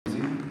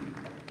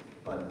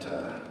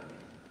but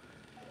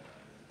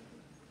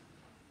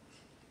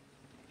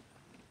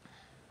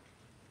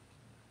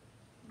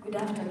Good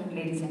afternoon,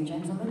 ladies and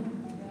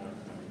gentlemen.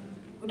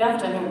 Good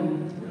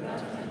afternoon.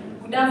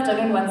 Good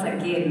afternoon once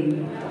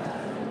again.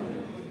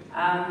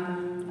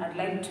 I'd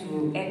like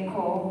to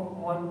echo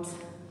what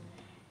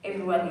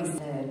everyone is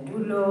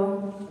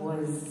Dulo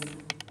was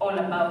all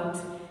about,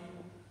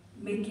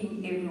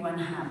 making everyone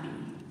happy.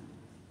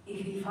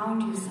 If he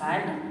found you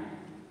sad,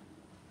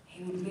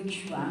 he would make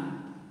sure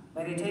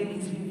by the time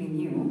he's leaving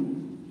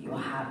you, you're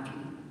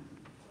happy.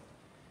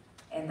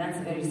 And that's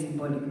very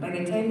symbolic. By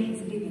the time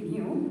he's leaving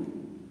you,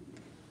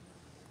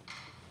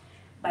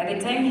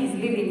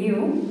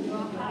 you're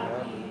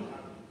happy.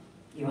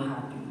 You're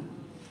happy.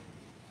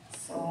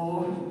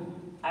 So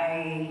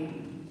I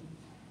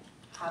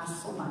have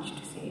so much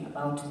to say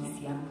about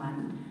this young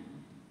man.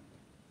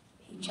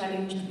 He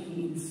challenged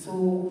me in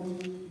so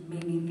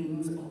many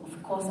things.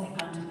 Of course, I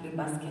can't play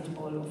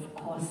basketball. Of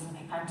course,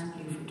 I can't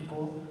play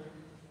football.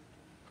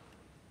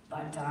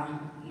 But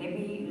let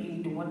me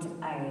read what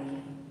I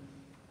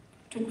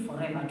took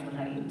forever to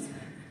write.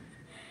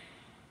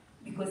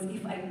 Because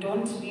if I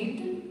don't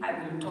read, I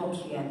will talk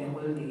here the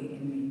whole day,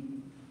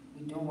 and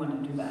we don't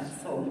want to do that.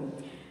 So,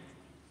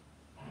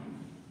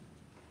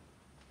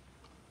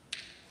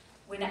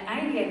 when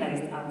I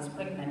realized I was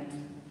pregnant,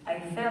 I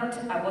felt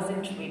I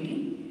wasn't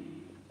ready.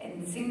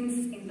 And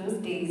since in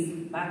those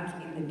days,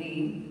 back in the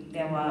day,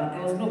 there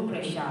was no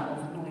pressure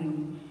of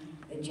knowing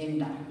the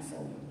gender.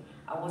 So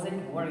I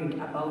wasn't worried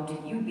about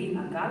you being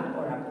a girl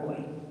or a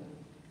boy.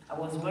 I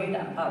was worried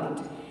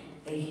about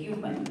the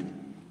human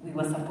we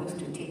were supposed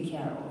to take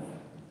care of.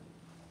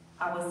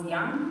 I was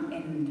young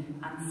and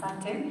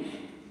uncertain,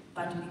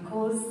 but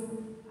because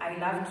I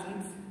love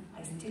kids,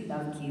 I still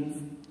love kids,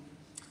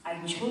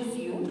 I chose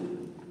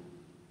you,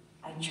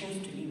 I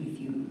chose to be with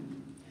you.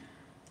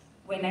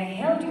 When I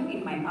held you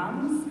in my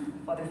arms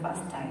for the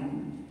first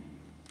time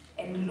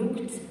and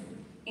looked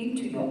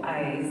into your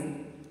eyes,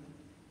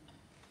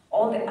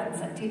 all the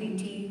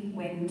uncertainty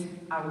went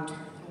out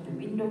through the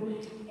window,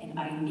 and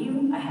I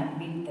knew I had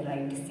made the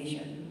right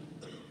decision.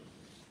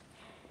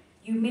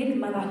 You made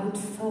motherhood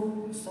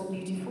so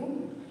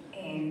beautiful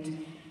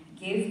and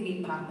gave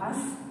me purpose,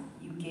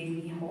 you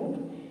gave me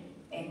hope,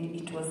 and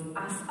it was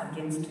us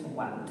against the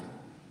world.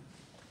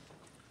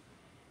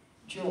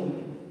 Joe,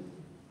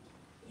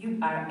 you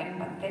are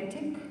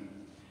empathetic,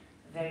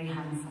 very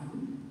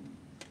handsome,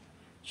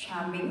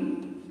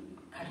 charming,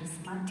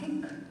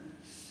 charismatic,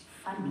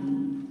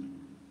 funny,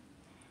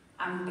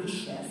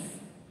 ambitious,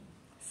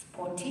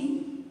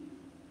 sporty,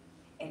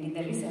 and in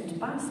the recent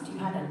past, you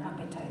had an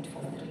appetite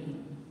for three.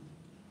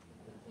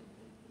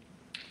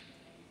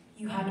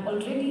 You had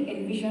already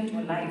envisioned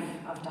your life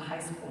after high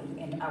school,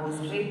 and I was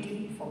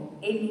ready for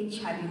any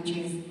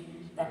challenges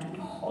that would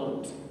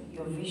halt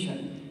your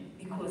vision,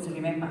 because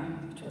remember,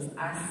 it was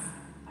us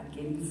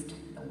against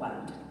the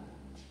world.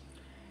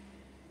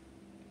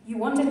 You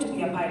wanted to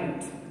be a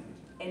pilot,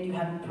 and you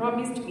had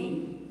promised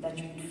me that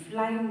you would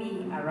fly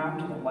me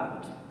around the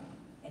world,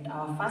 and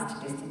our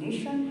first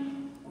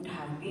destination would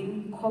have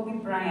been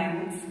Kobe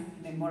Bryant's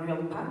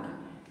Memorial Park,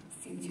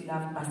 since you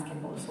love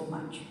basketball so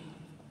much.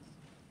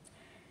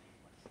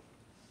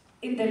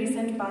 In the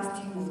recent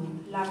past,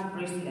 you loved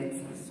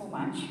bracelets so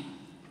much,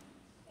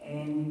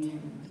 and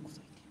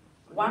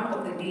one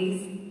of the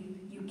days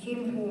you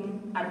came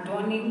home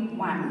adorning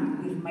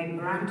one with my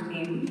brand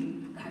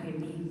name,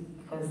 Karey,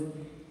 because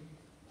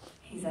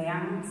he's a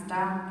young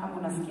star.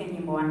 Kama unasikia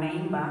nyimbo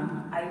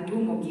anaimba, I do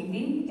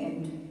Mogithi,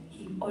 and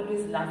he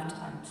always laughed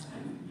at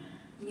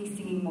me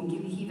singing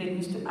Mogithi. He even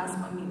used to ask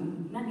me,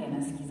 nani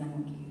anasikiza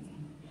Mogithi?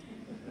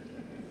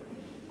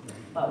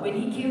 But when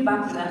he came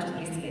back with that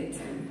bracelet,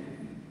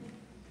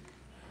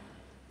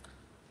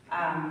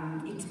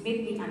 it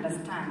made me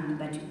understand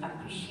that you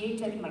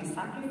appreciated my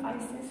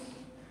sacrifices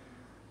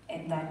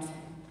and that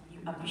you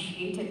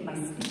appreciated my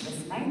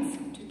sleepless nights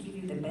to give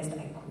you the best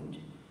I could.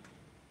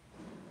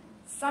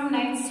 Some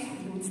nights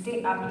you would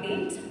stay up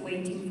late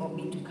waiting for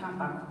me to come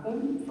back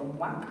home from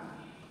work,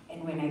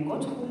 and when I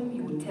got home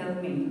you would tell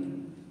me,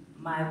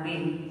 Made,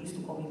 he used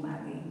to call me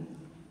Made.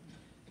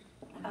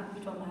 I can't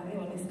put on Made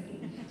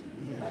honestly,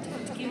 but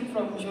if it came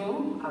from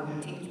Joe, I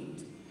would take it.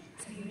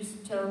 So he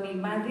used to tell me,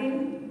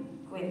 Made,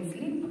 go and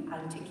sleep,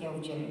 I'll take care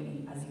of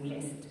Jeremy as you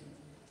rest.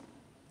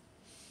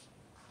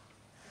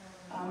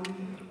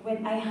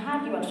 When I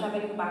heard you were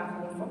traveling back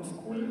home from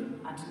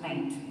school at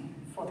night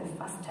for the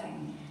first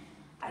time,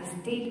 I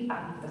stayed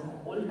up the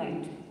whole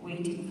night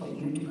waiting for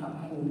you to come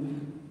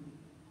home.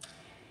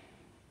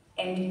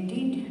 And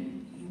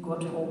indeed, you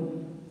got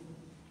home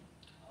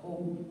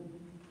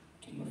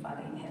to your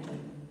Father in heaven.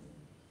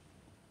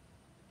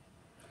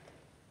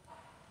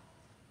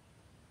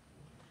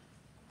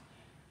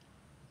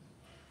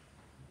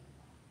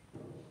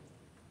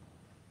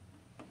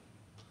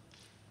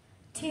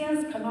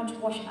 Tears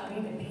cannot wash away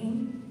the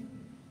pain.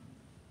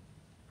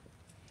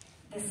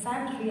 The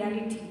sad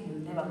reality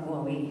will never go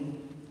away.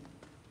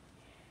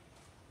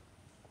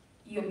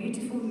 Your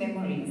beautiful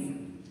memories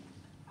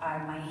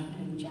are my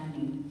healing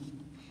journey.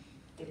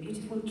 The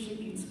beautiful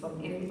tributes from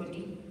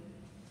everybody.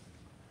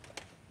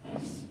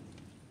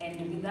 And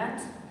with that,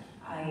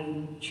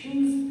 I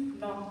choose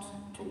not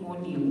to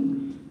mourn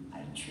you,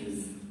 I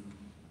choose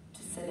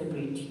to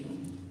celebrate you.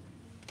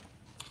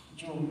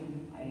 Joe,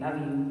 I love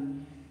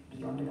you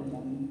beyond the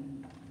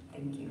moon.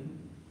 Thank you.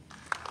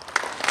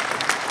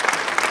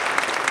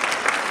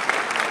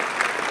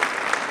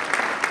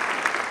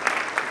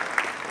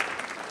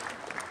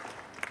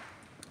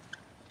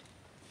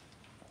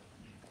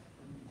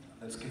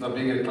 Let's give a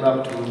big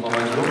clap to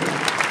Mama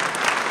Joe.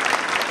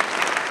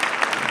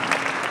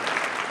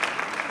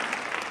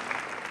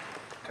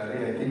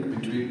 Karey, I think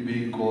between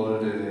being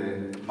called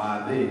Made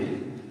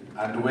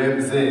and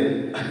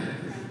Wemze,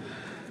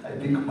 I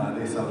think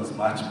Made sounds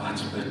much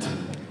better.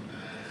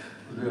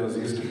 I was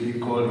used to being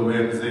called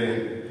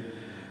Wemze.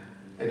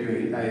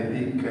 Anyway, I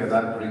think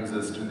that brings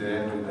us to the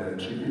end of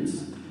the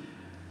tributes.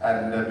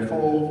 And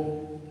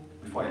before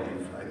I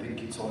leave, I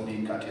think it's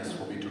only courteous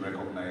for me to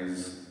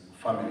recognize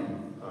family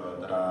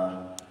that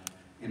are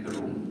in the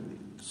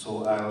room.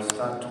 So I'll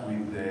start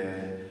with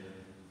the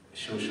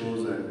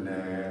Shoshos and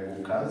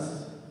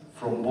Ukas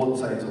from both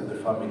sides of the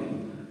family.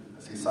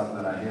 I see some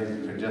that are here,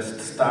 you can just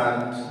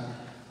stand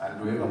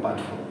and wave apart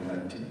from the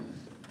auntie.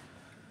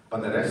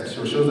 But the rest,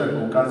 Shoshos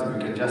and Ukas, if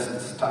you can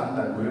just stand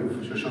and wave,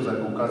 Shoshos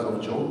and Ukas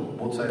of Joe,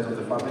 both sides of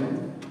the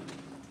family.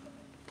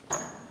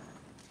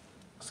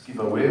 Let's give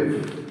a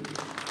wave.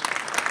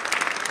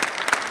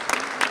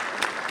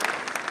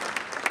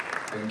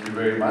 Thank you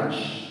very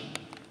much.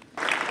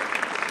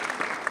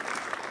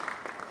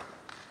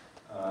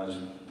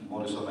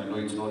 Morrison, I know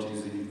it's not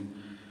easy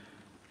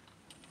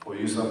for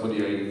you,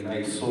 somebody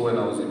I saw when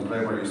I was in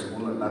primary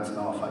school, and that's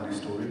now a funny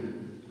story.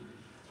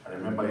 I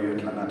remember you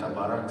at Lanata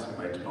Barracks, you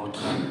might not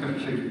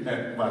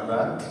remember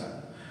that.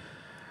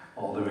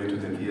 All the way to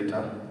the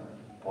theatre,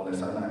 Paul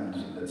Sana,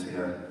 and let's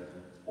hear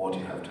what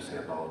you have to say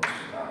about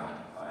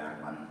our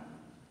young man.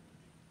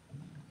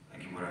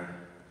 Thank you, Mwana.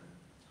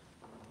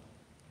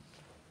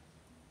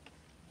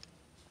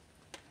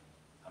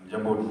 I'm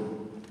Jambon.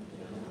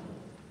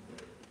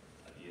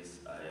 Yes,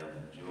 I am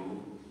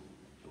Joe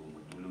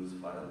Matulu's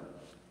father,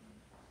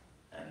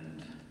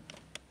 and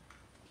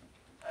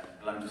I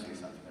plan to say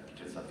something, I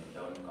detail something,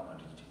 I want to come and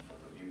read it in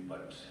front of you,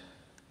 but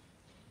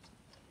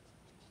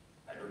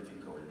I don't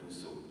think I will do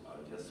so.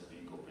 I'll just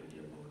speak openly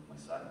about my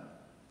son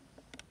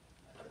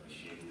and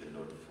appreciate the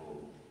Lord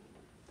for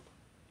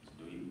his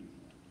doing.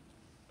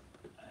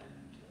 And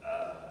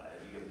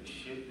I really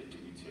appreciate the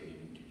tribute you're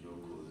giving to Joe,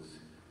 because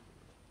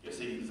you're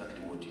saying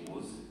exactly what he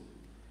was.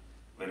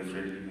 Very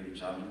friendly, very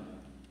charming.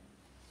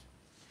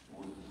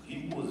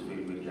 He was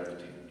very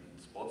active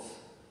in sports.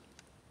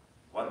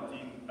 One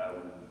thing I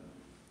will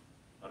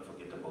not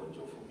forget about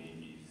Joe for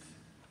me is,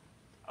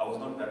 I was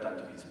not that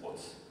active in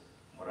sports.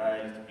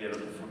 Mariah used to play a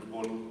lot of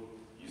football,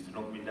 he used to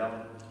knock me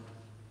down.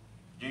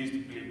 Joe used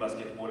to play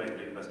basketball, I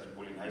played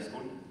basketball in high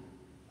school,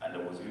 and I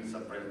was really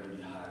surprised when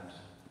he had,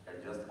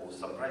 I was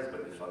surprised by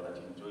the fact that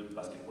he enjoyed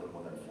basketball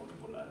more than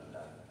football, and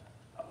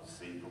I would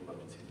say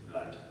probably it's in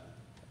blood.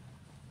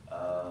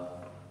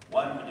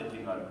 One major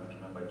thing I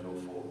remember Joe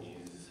for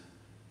is,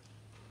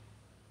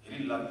 he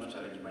really loved to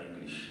challenge my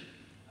English,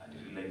 and he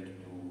really liked to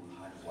do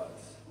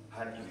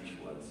hard English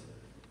words.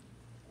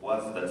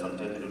 Words that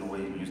sometimes I don't know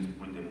where he used to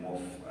pull them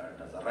off,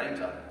 and as a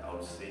writer, I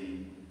would say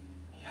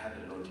he had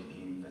a lot in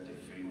him that I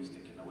feel was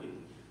taken away,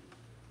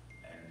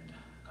 and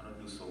cannot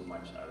do so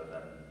much other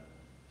than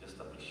just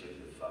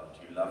appreciate the fact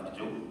you loved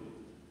Joe.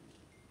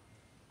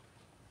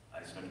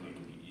 And it's not going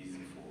to be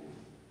easy for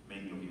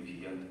many of you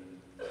here.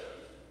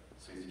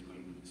 So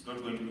it's not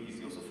going to be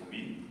easy also for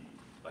me,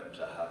 but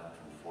I have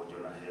to forge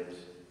on ahead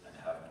and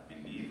have to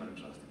believe and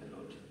trust in the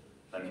Lord.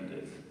 Thank you,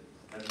 guys.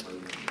 Thanks for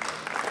listening.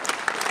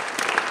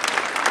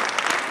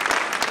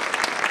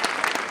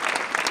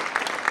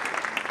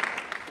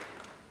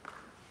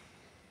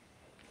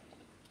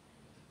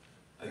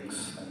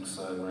 Thanks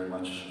very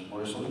much,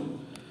 Morrison.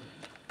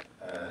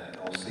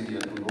 Or Celia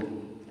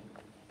Dugo,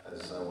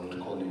 as I will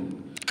call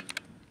you.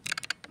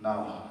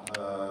 Now,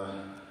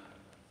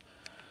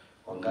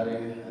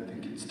 Karey, I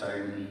think it's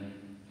time you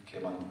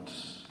came and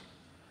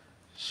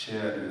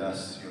shared with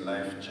us your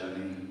life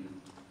journey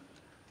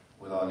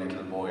with our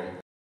little boy.